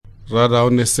Rather,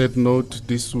 on a sad note,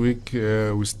 this week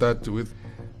we start with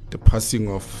the passing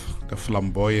of the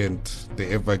flamboyant,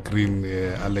 the evergreen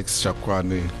Alex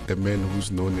Shakoane, the man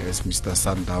who's known as Mr.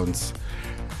 Sundowns.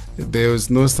 There is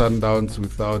no Sundowns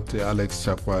without Alex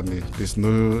Shakoane. There's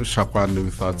no Shakoane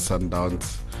without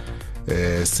Sundowns.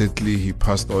 Sadly, he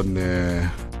passed on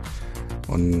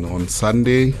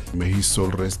Sunday. May his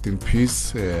soul rest in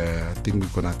peace. I think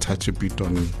we're gonna touch a bit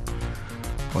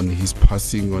on his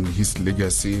passing, on his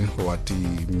legacy, what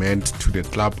he meant to the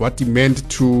club, what he meant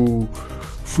to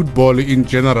football in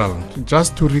general.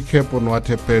 Just to recap on what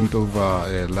happened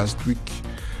over last week.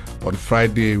 On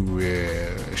Friday, we were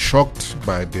shocked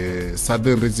by the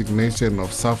sudden resignation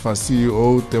of Safa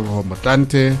CEO Teboho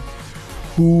Motlanthe,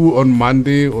 who on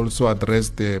Monday also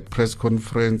addressed the press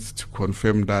conference to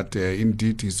confirm that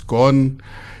indeed he's gone.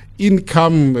 In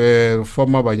come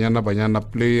former Banyana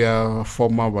player,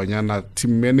 former Banyana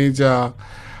team manager,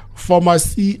 former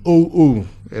COO,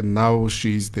 and now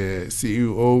she's the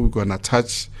CEO. We're going to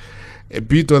touch a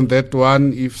bit on that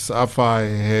one, if Safa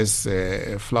has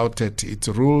flouted its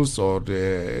rules or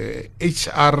the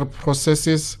HR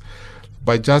processes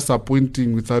by just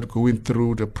appointing without going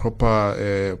through the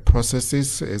proper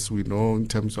processes, as we know in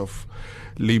terms of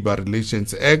Labour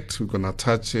Relations Act. We're going to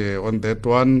touch on that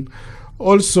one.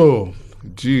 Also,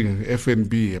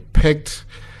 FNB, a packed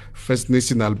First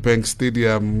National Bank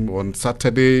Stadium on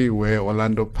Saturday, where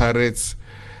Orlando Pirates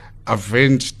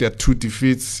avenged their 2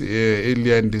 defeats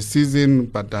earlier in the season,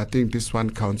 but I think this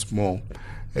one counts more,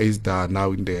 as they are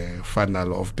now in the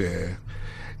final of the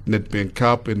Nedbank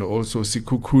Cup. And also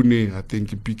Sikukuni, I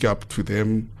think, big up to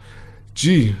them.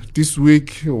 This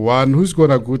week, one who's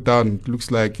gonna go down,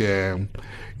 looks like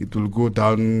it will go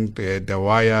down the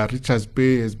wire. Richards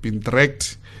Bay has been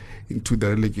dragged into the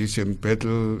relegation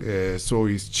battle. So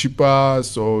is Chippa,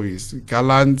 so is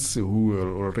Gallants, who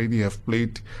already have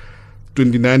played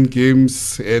 29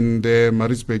 games, and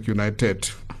Maritzburg United.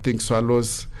 I think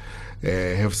Swallows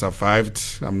have survived.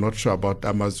 I'm not sure about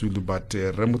Amazulu, but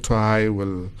Remuto High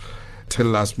will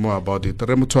tell us more about it.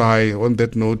 Remuto High, on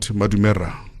that note,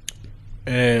 Madumera.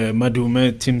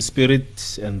 Madume, team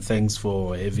spirit, and thanks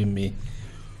for having me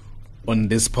on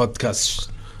this podcast.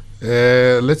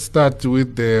 Let's start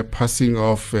with the passing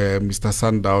of Mr.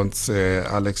 Sundowns,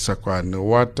 Alex Shakoane.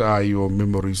 What are your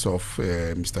memories of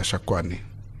Mr. Shakoane?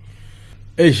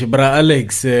 Bra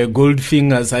Alex,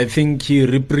 Goldfingers, I think he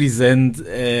represents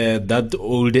that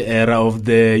old era of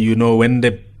the, when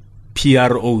the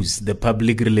PROs, the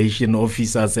public relation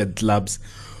officers at clubs,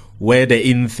 were the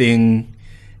in thing.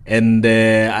 And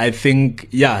I think,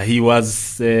 he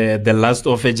was the last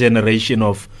of a generation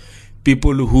of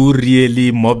people who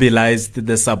really mobilized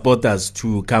the supporters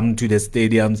to come to the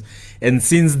stadiums. And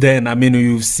since then,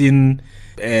 you've seen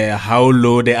how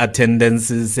low the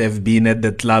attendances have been at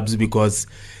the clubs, because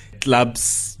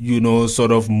clubs,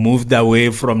 sort of moved away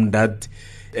from that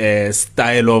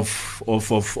style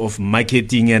of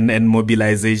marketing and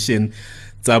mobilization.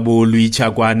 Tsabo, Louis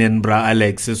Chakwan and Bra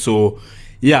Alex. So,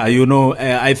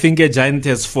 I think a giant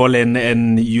has fallen,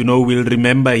 and, we'll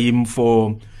remember him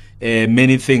for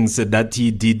many things that he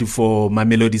did for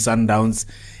Mamelodi Sundowns.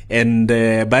 And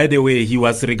by the way, he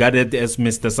was regarded as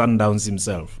Mr. Sundowns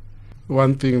himself.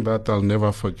 One thing that I'll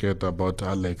never forget about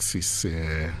Alex is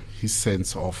his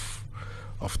sense of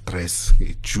dress.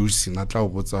 Juicy. To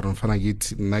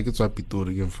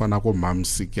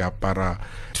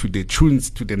the tunes,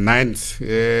 to the nines.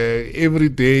 Every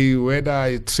day,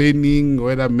 whether training,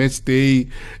 whether match day,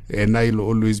 and I'll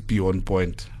always be on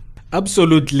point.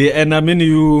 Absolutely. And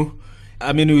you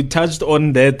touched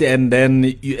on that, and then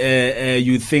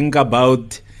you think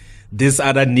about this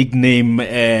other nickname,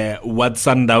 what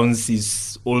Sundowns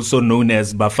is also known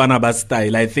as Bafana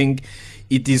style. I think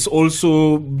it is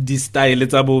also the style,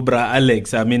 it's about Bra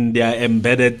Alex. They are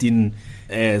embedded in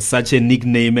such a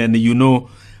nickname, and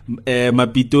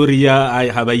Mapitoria, I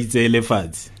have a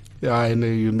elephant. Yeah, and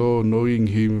knowing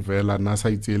him well, and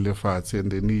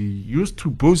then he used to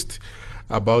boast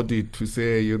about it, to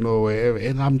say,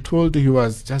 and I'm told he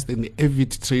was just an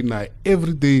avid trainer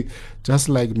every day, just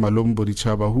like Malombo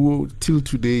Richaba, who till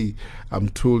today, I'm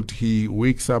told he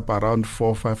wakes up around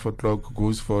 4, 5 o'clock,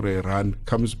 goes for a run,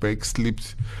 comes back,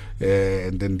 sleeps,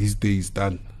 and then his day is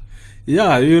done.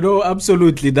 Yeah,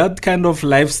 absolutely. That kind of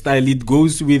lifestyle, it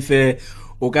goes with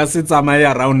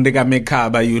around the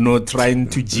Gamekaba, trying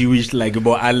to Jewish like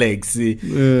Bo Alex,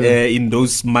 in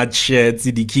those smart shirts,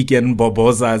 the kick and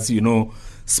bobosas,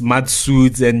 smart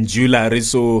suits and jewelry.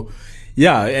 So,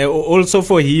 also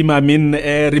for him,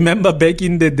 remember back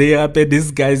in the day,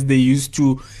 these guys, they used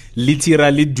to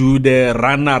literally do the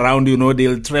run around,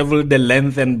 they'll travel the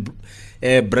length and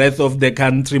breadth of the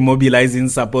country, mobilizing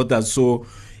supporters. So,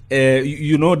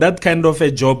 that kind of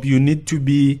a job, you need to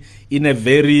be in a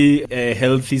very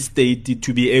healthy state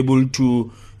to be able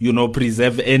to,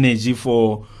 preserve energy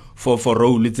for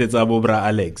role. It's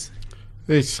Alex.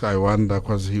 I wonder,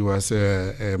 because he was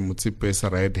a Mutsipe's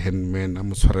right-hand man. I'm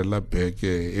back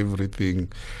everything.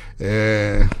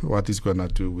 What he's gonna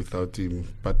do without him?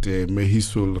 But may his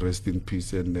soul rest in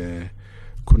peace, and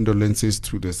condolences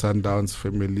to the Sundowns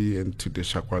family and to the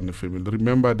Shakoane family.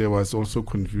 Remember, there was also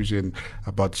confusion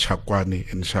about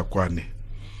Shakoane and Shakoane.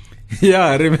 Yeah,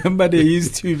 I remember they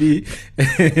used to be,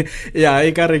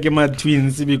 I can't my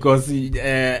twins, because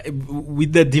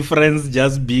with the difference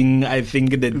just being, I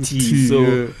think, the T.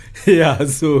 So,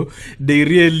 so they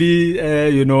really,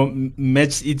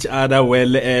 matched each other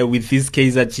well with his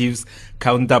Kaizer Chiefs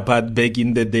counterpart back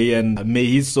in the day. And may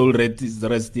his soul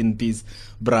rest in peace.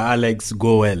 Bra Alex,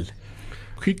 go well.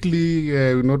 Quickly,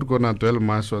 we're not going to dwell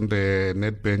much on the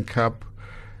Nedbank Cup.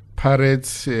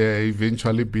 Pirates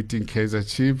eventually beating Kaizer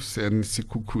Chiefs, and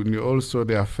Sekhukhune also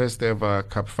their first ever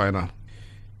cup final.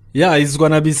 Yeah, it's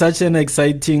going to be such an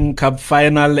exciting cup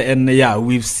final. And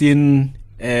we've seen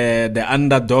the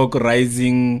underdog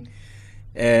rising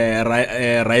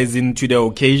to the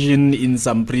occasion in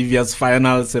some previous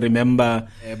finals. Remember,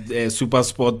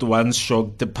 SuperSport once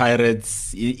shocked the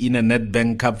Pirates in a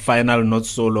Nedbank Cup final not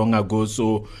so long ago.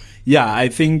 So, I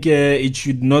think it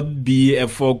should not be a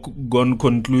foregone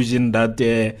conclusion that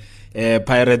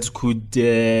Pirates could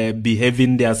be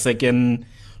having their second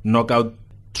knockout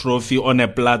trophy on a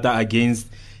platter against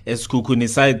a Sekhukhune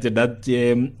side that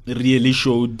really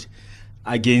showed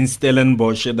against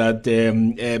Stellenbosch that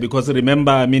because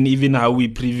remember, even how we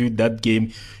previewed that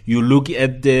game, you look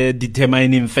at the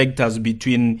determining factors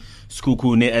between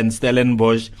Sekhukhune and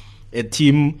Stellenbosch, a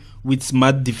team with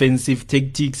smart defensive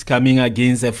tactics coming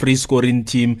against a free scoring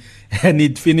team, and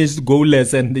it finished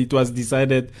goalless, and it was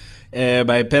decided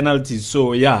by penalties.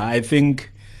 So I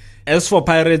think as for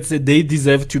Pirates, they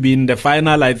deserve to be in the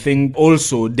final. I think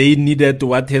also they needed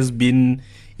what has been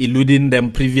eluding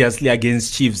them previously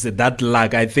against Chiefs, that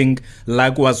luck. I think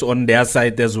luck was on their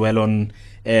side as well on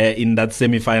in that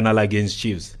semi-final against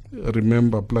Chiefs.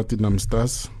 Remember Platinum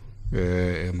Stars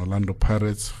and Orlando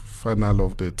Pirates, final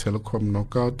of the Telecom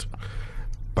knockout.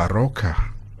 Baroka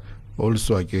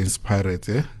also against Pirates.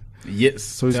 Yes.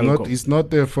 So it's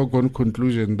not a foregone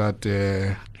conclusion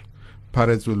that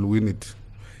Pirates will win it.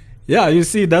 Yeah, you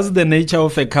see, that's the nature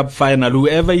of a cup final.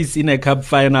 Whoever is in a cup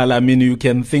final, you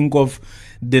can think of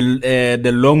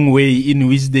the long way in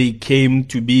which they came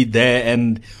to be there.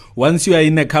 And once you are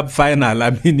in a cup final,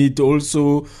 it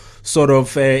also sort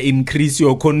of increase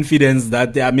your confidence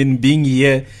that, being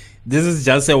here, this is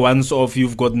just a once-off.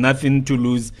 You've got nothing to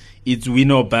lose. It's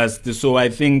win or bust. So I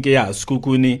think,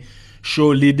 Sekhukhune,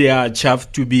 surely they are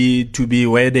chuffed to be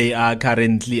where they are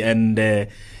currently.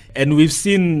 And we've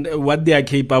seen what they are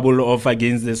capable of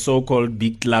against the so-called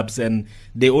big clubs, and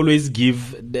they always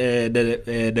give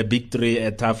the big three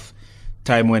a tough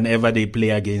time whenever they play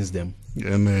against them.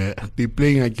 And they're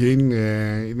playing again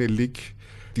in a league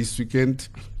this weekend,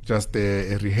 just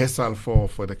a rehearsal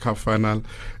for the cup final.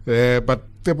 But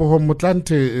Teboho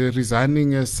Motlanthe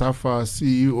resigning as Safa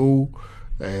CEO.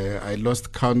 I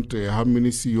lost count how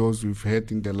many CEOs we've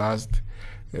had in the last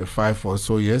 5 or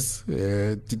so years.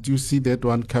 Did you see that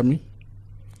one coming?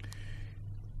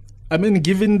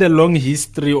 Given the long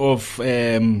history of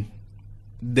the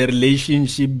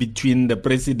relationship between the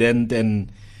president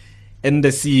and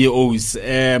the CEOs,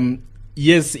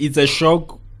 yes, it's a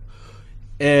shock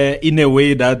in a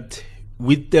way that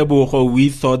with Teboho, we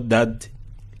thought that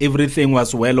everything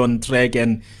was well on track.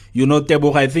 And,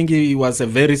 Teboho, I think he was a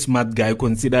very smart guy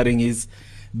considering his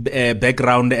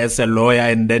background as a lawyer,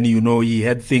 and then he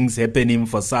had things happening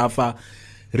for Safa,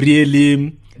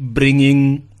 really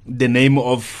bringing the name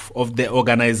of the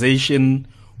organization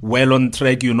well on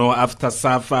track. After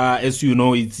Safa, as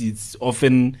it's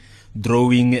often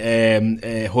drawing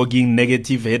hogging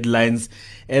negative headlines,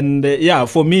 and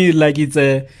for me, it's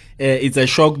a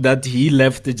shock that he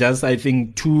left just, I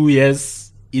think, 2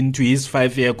 years into his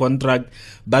 5-year contract.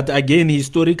 But again,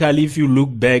 historically, if you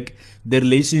look back, the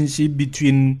relationship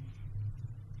between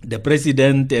the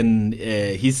president and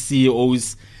his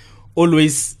CEOs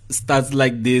always starts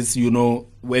like this,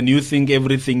 when you think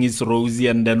everything is rosy,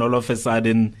 and then all of a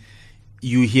sudden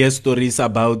you hear stories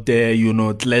about,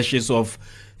 clashes of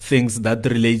things that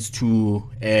relates to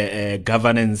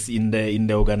governance in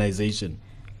the organization.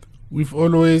 We've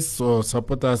always, or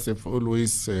supporters have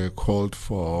always called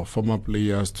for former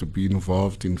players to be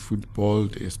involved in football,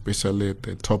 especially at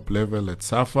the top level at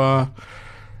Safa.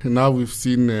 Now we've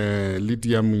seen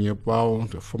Lydia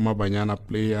Monyepao, the former Banyana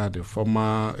player, the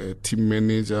former team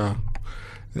manager,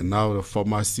 and now the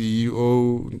former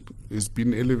CEO has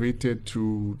been elevated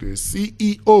to the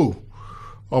CEO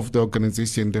of the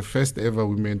organization, the first ever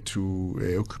woman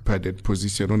to occupy that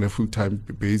position on a full-time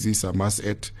basis, I must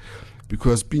add,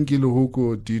 because Pinky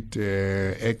Lohoko did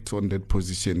act on that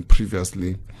position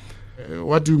previously.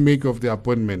 What do you make of the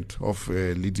appointment of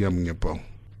Lydia Monyepao?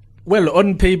 Well,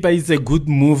 on paper, it's a good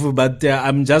move, but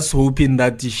I'm just hoping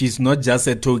that she's not just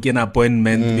a token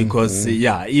appointment because,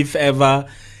 if ever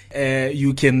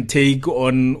you can take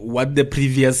on what the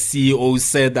previous CEO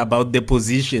said about the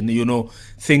position,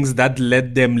 things that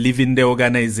let them live in the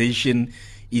organization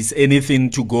is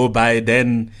anything to go by,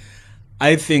 then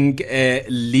I think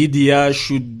Lydia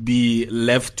should be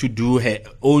left to do her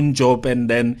own job, and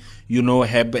then,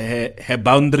 her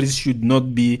boundaries should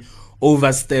not be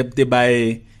overstepped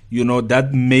by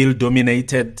that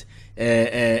male-dominated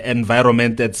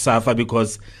environment at Safa,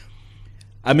 because,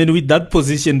 with that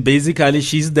position, basically,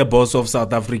 she's the boss of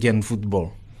South African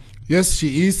football. Yes,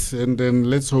 she is, and then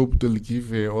let's hope they'll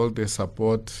give her all the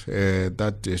support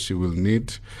that she will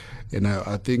need. And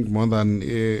I think more than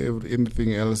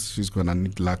anything else, she's going to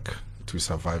need luck to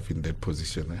survive in that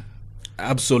position.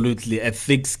 Absolutely, a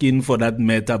thick skin for that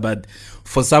matter. But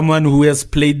for someone who has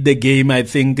played the game, I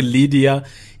think Lydia,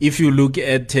 if you look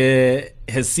at her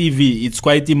CV, it's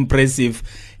quite impressive.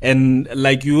 And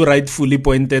like you rightfully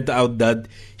pointed out, that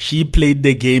she played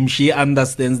the game, she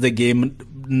understands the game.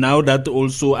 Now that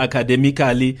also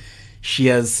academically, she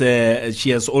has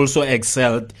also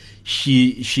excelled.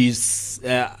 She's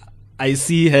I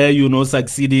see her,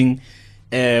 succeeding,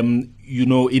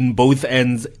 in both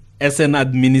ends, as an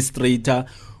administrator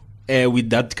with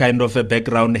that kind of a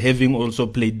background, having also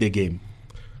played the game.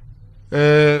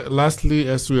 Lastly,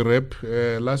 as we wrap,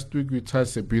 last week we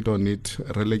touched a bit on it,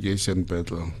 relegation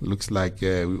battle. Looks like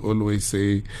we always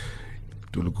say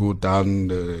it will go down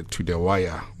to the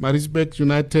wire. Maritzburg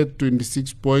United,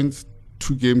 26 points,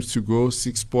 2 games to go,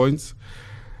 6 points.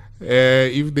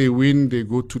 If they win, they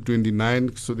go to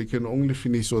 29, so they can only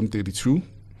finish on 32.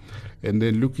 And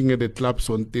then looking at the clubs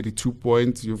on 32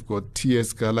 points, you've got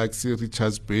TS Galaxy,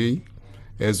 Richards Bay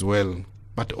as well.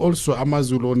 But also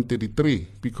Amazulu on 33,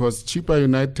 because Chipa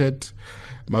United,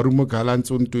 Marumo Gallants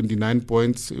on 29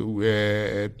 points.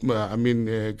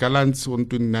 Gallants on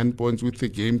 29 points with a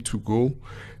game to go.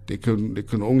 They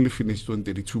can only finish on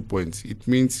 32 points. It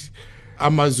means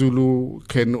Amazulu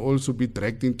can also be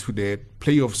dragged into the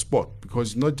playoff spot,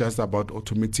 because it's not just about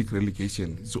automatic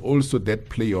relegation. It's also that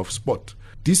playoff spot.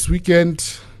 This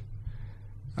weekend,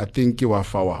 I think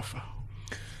Wafa.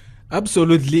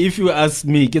 Absolutely. If you ask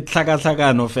me,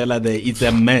 it's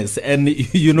a mess. And,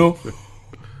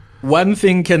 one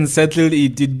thing can settle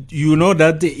it.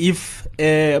 That if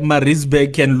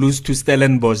Maritzburg can lose to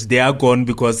Stellenbosch, they are gone,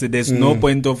 because there's no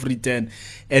point of return.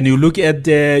 And you look at,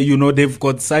 they've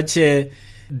got such a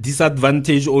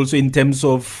disadvantage also in terms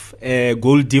of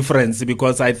goal difference,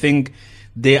 because I think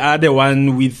they are the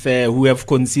one with who have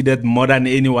conceded more than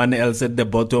anyone else at the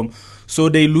bottom. So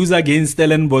they lose against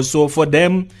Stellenbosch. So for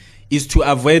them is to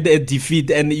avoid a defeat.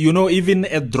 And, even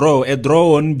a draw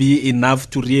won't be enough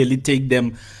to really take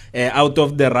them out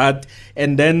of the rut.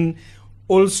 And then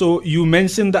also you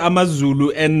mentioned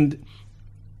Amazulu, and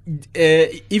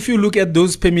if you look at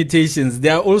those permutations, they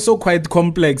are also quite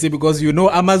complex, because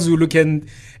Amazulu can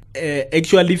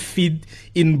actually fit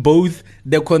in both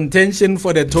the contention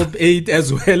for the top 8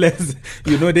 as well as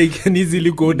they can easily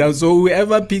go down. So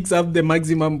whoever picks up the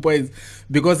maximum points,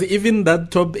 because even that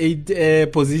top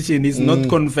 8 position is not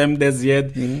confirmed as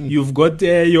yet. You've got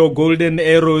your Golden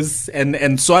Arrows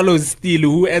and Swallows still,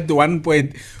 who at one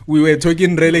point we were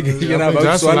talking relegation about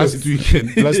just Swallows.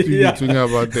 last week we were talking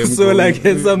about them. So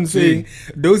as I'm saying,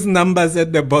 those numbers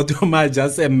at the bottom are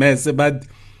just a mess. But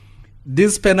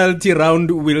this penalty round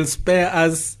will spare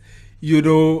us,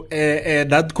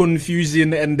 that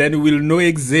confusion, and then we'll know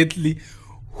exactly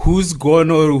who's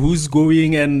gone or who's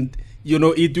going, and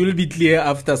it will be clear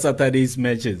after Saturday's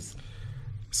matches.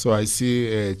 So I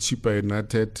see Chipa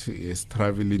United is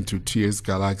traveling to TS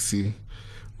Galaxy,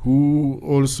 who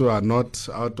also are not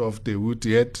out of the wood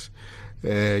yet.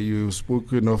 You've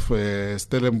spoken of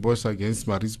Stellenbosch against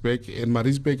Maritzburg, and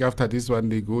Maritzburg, after this one,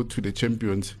 they go to the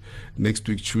champions next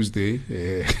week, Tuesday,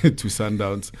 to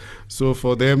Sundowns. So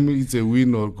for them, it's a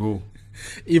win or go.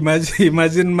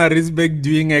 Imagine Maritzburg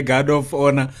doing a guard of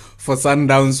honor for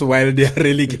Sundowns while they are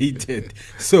relegated.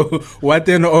 So what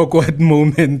an awkward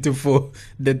moment for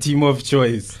the team of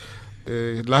choice.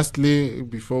 Lastly,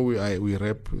 before we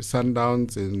wrap,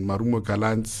 Sundowns and Marumo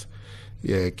Gallants,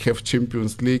 CAF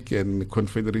Champions League and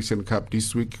Confederation Cup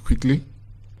this week quickly?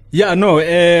 Yeah,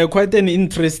 no, quite an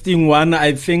interesting one.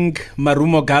 I think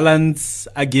Marumo Gallants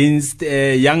against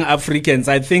Young Africans.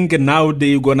 I think now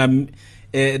they're gonna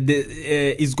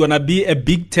it's gonna be a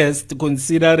big test,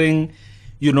 considering,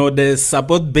 you know, the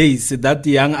support base that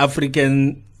the Young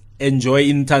African enjoy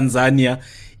in Tanzania.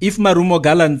 If Marumo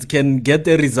Gallants can get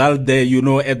a result there, you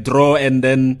know, a draw, and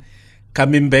then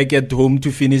coming back at home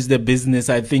to finish the business,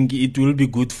 I think it will be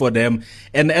good for them.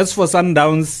 And as for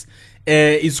Sundowns,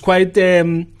 it's quite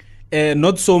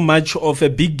not so much of a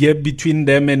big gap between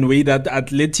them and Wydad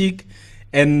Athletic,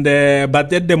 and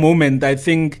but at the moment, I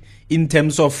think in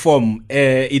terms of form,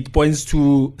 it points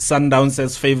to Sundowns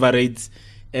as favourites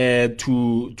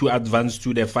to advance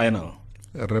to the final.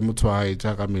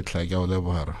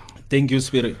 Thank you,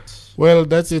 Spirit. Well,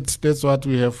 that's it. That's what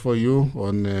we have for you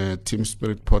on Team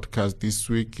Spirit Podcast this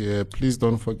week. Please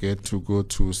don't forget to go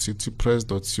to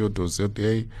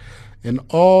citypress.co.za and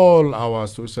all our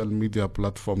social media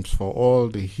platforms for all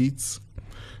the hits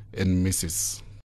and misses.